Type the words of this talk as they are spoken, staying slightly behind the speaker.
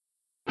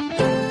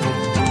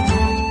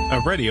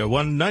Radio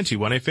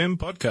 191 FM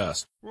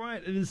podcast.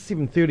 Right, it is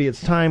 7:30.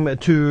 It's time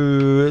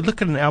to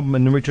look at an album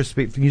in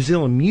retrospect for New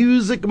Zealand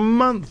Music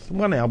Month.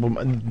 One album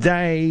a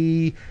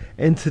day.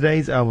 And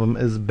today's album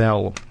is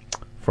Belle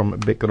from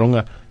Beck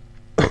Ronga.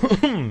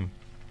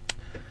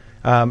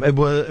 It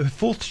was a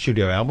fourth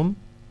studio album,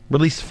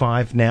 released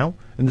 5 now,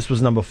 and this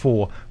was number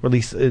 4,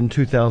 released in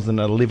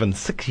 2011,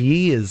 6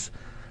 years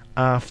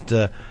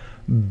after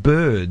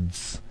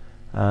Birds.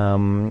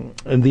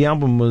 And the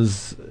album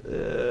was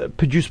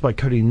produced by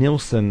Cody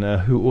Nielsen,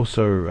 who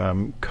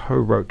also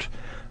co-wrote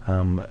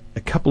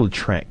a couple of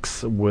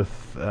tracks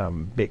with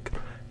Beck,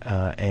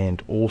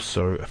 and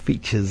also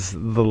features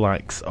the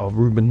likes of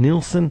Ruben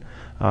Nielsen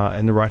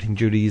in the writing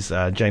duties,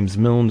 James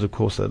Milnes, of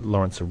course,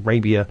 Lawrence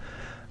Arabia,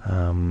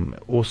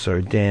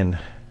 also Dan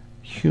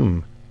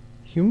Hume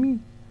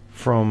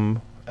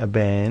from a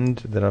band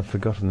that I've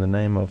forgotten the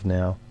name of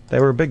now. They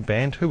were a big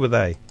band. Who were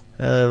they?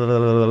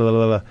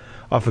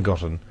 I've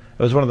forgotten.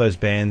 It was one of those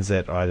bands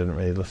that I didn't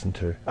really listen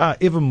to.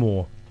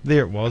 Evermore.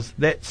 There it was.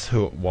 That's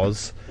who it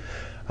was.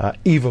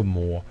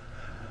 Evermore.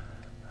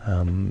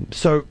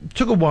 So,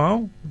 took a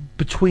while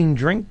between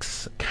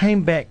drinks.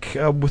 Came back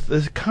with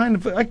a kind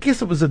of, I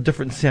guess it was a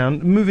different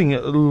sound, moving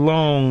it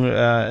along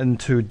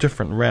into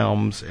different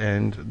realms,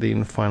 and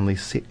then finally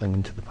settling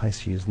into the place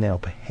she is now,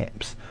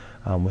 perhaps,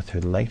 with her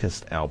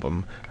latest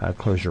album,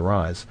 Close Your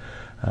Eyes.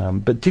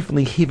 But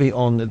definitely heavy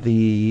on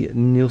the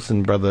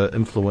Nielsen brother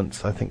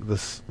influence, I think,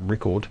 this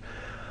record.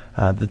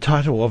 The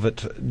title of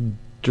it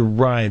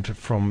derived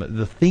from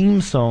the theme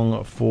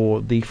song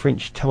for the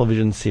French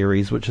television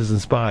series, which has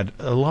inspired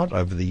a lot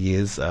over the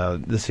years,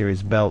 the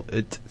series Belle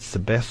et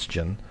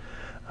Sebastian.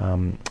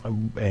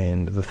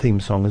 And the theme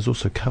song is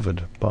also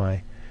covered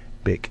by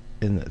Beck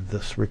in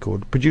this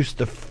record.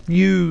 Produced a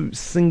few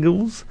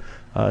singles,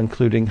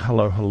 including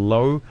Hello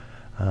Hello,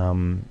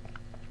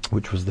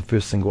 which was the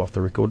first single off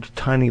the record.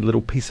 Tiny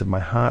Little Piece of My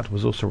Heart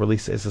was also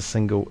released as a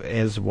single,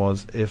 as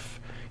was If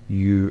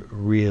You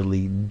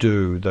Really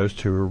Do. Those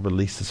two were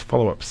released as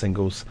follow-up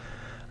singles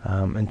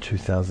in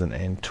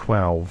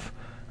 2012.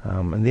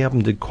 And the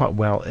album did quite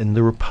well in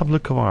the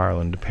Republic of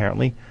Ireland,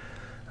 apparently,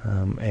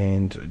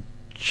 and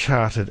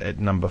charted at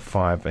number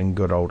 5 in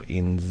good old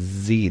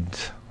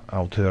NZ,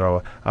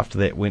 Aotearoa. After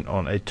that, went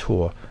on a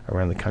tour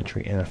around the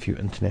country and a few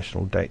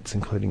international dates,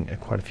 including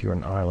quite a few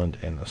in Ireland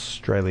and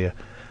Australia.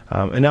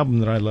 An album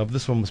that I love.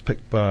 This one was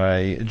picked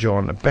by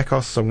John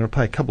Bacchus, so I'm going to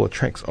play a couple of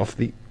tracks off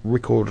the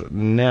record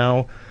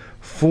now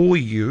for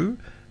you.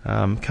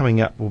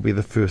 Coming up will be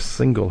the first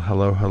single,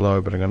 Hello Hello,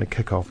 but I'm going to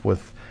kick off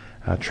with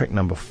track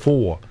number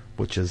 4,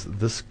 which is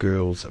This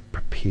Girl's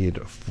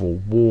Prepared for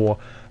War.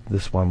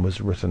 This one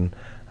was written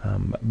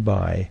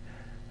by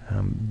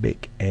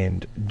Beck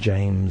and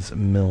James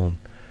Milne.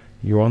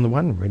 You're on the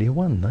one, Radio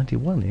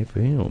 191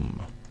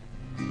 FM.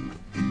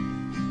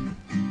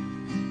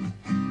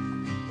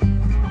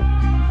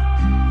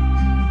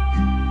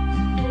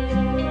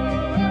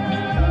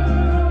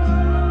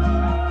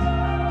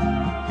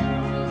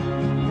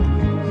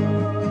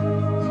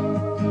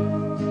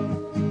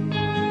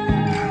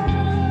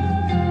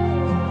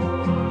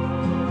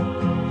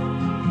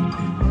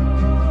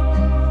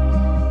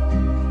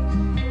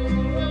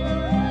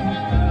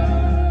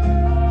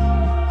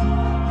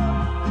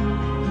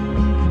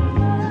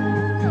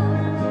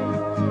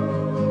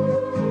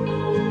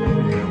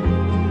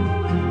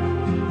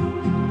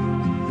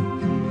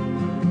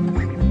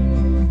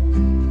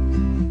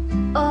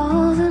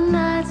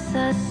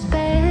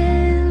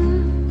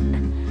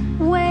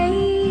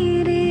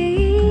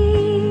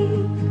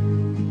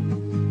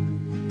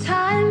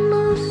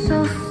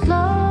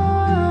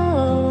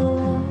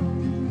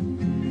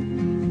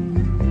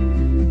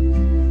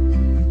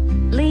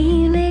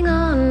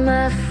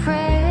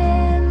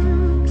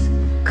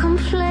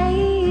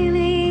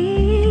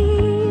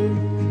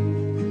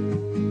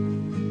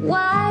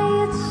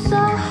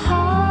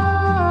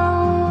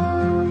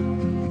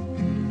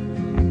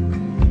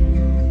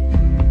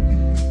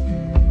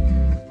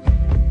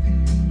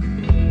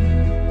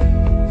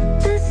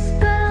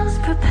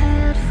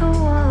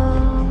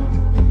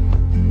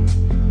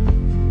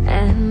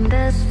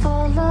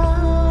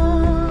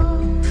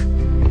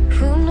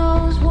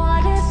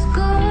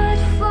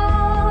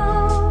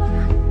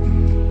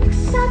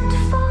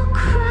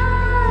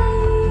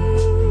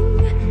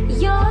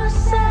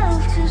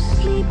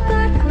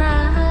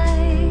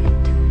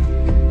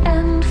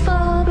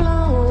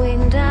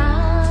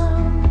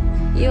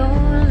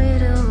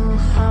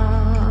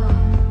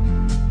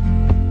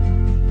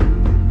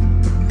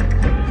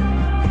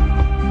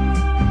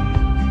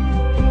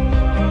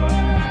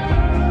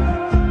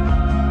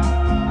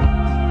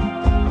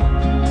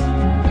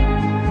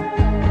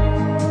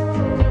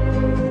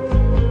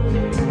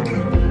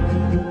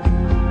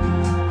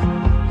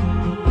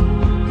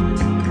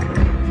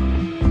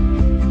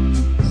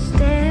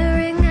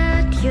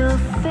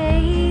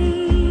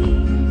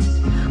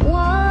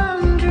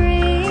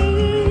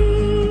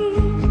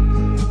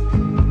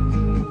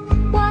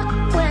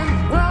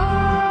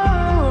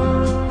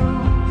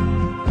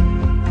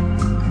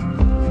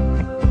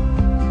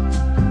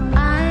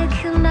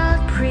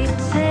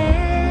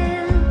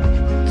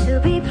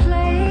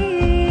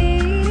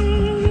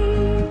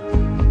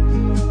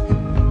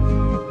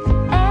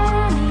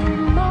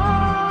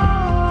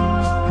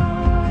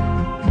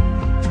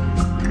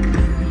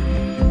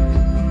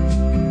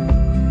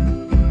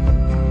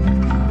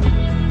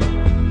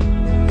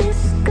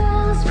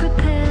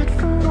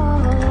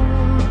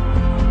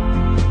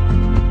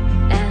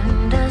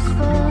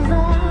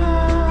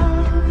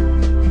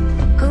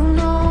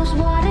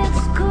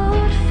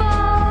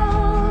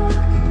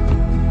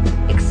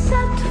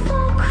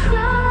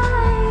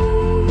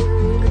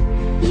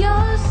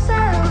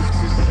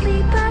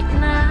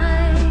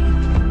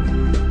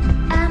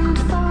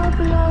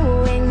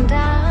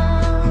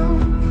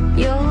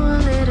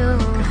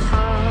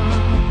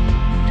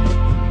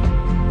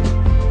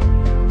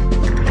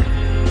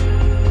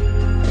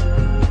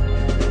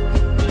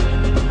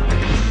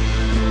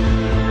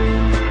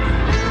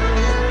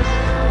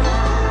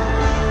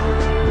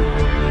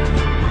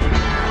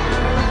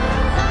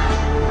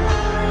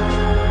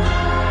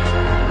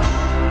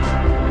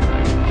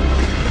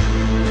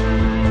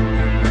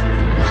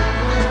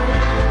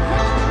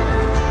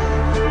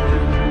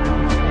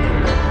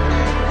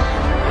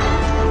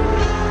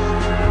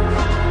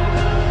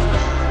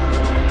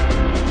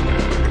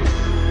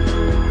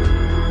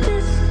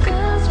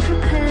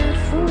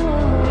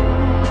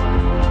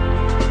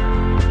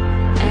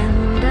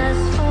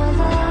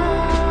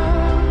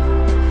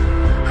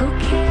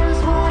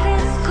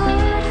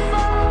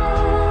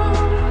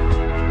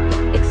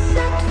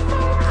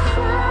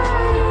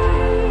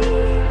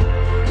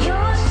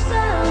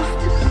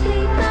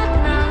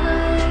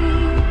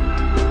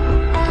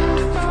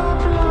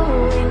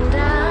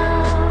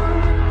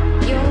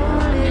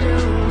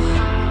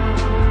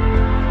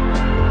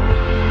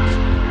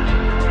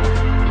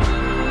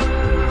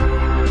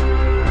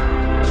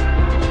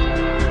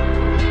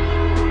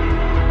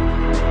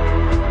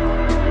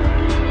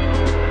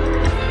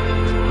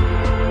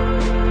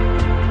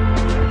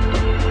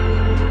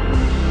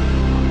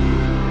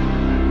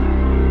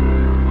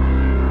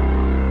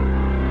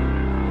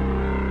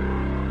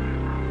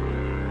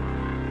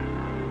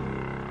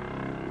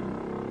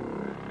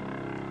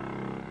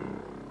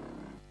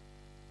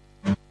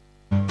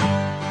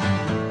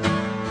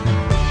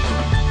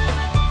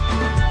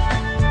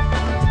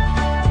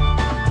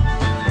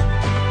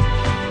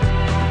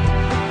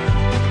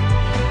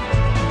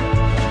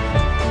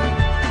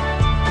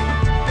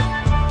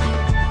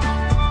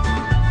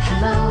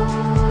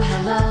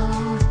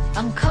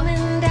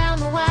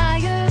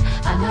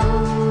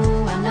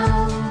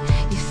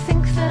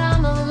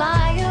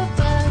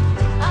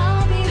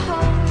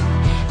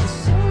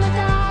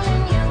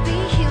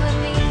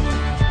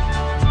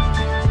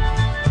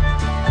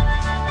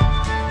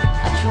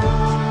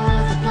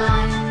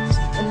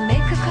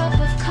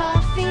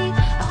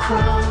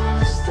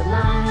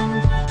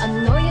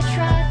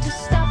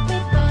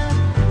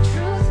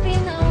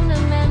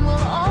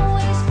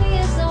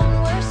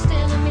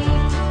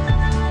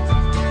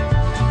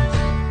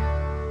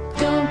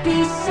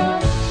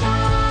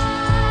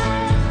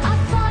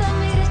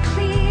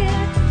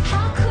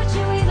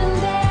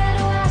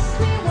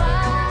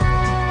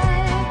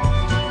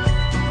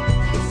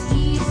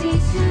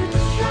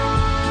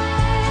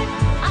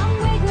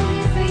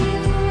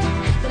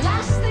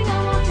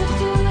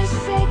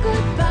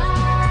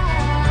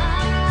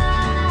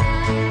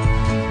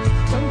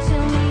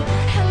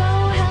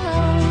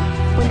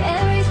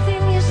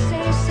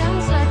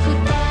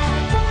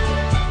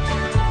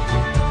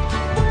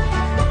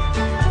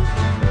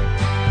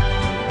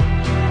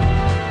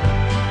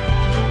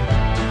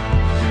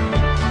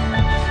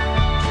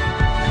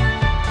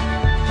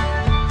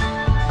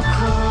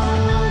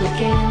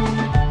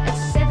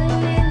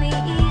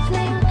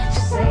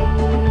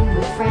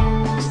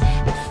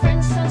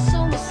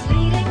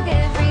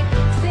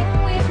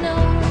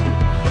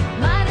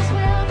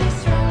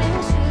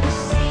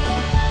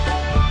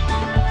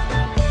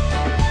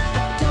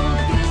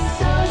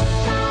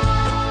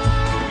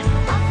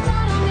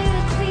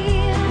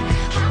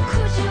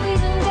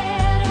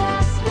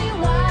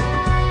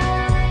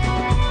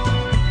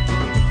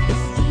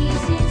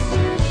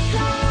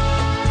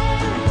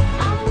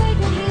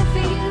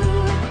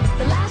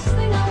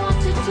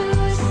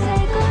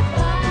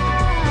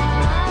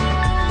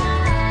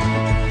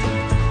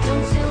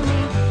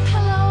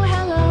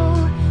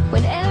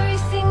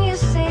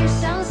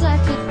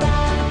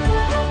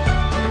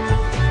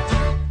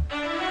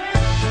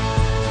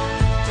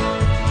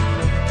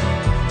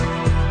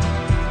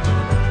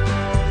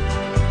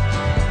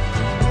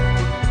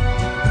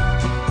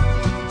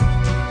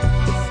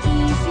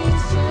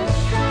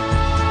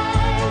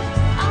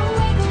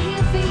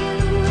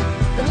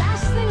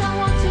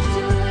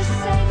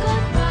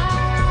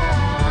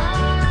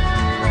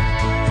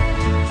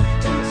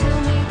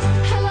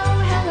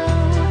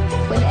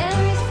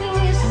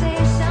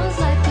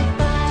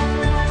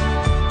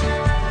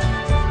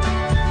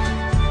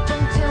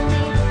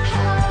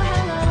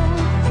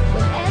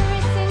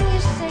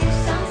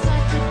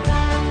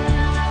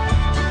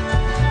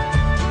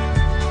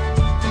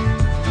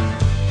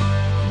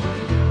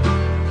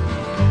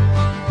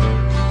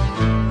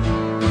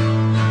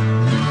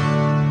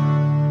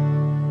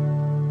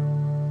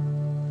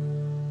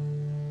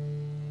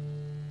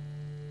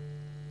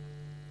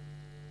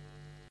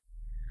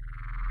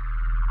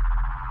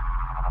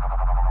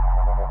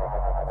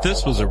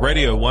 This was a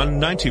Radio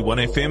 191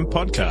 FM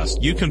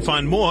podcast. You can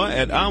find more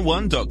at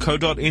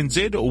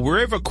r1.co.nz or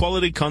wherever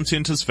quality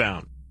content is found.